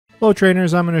Hello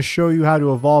trainers, I'm going to show you how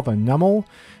to evolve a Numel.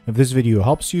 If this video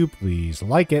helps you, please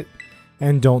like it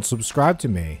and don't subscribe to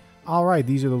me. Alright,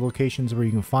 these are the locations where you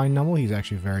can find Numel. He's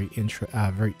actually very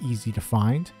easy to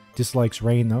find. Dislikes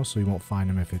rain though, so you won't find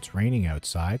him if it's raining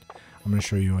outside. I'm going to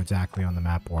show you exactly on the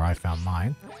map where I found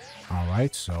mine.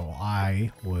 Alright, so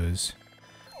I was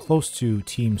close to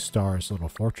Team Star's little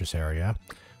fortress area,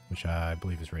 which I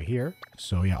believe is right here.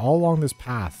 So yeah, all along this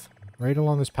path, right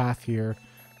along this path here,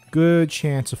 good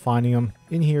chance of finding him.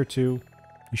 In here too,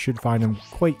 you should find him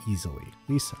quite easily. At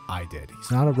least I did.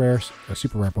 He's not a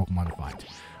super rare Pokemon to find.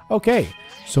 Okay,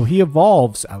 so he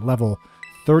evolves at level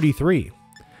 33.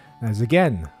 As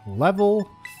again,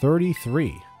 level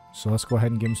 33. So let's go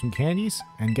ahead and give him some candies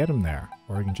and get him there.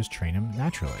 Or we can just train him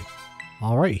naturally.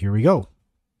 Alright, here we go.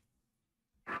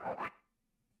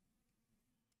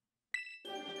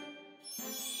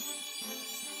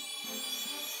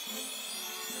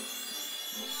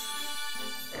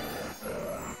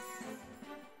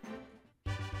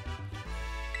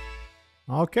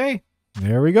 Okay,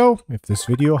 there we go. If this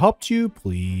video helped you,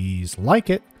 please like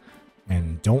it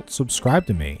and don't subscribe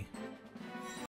to me.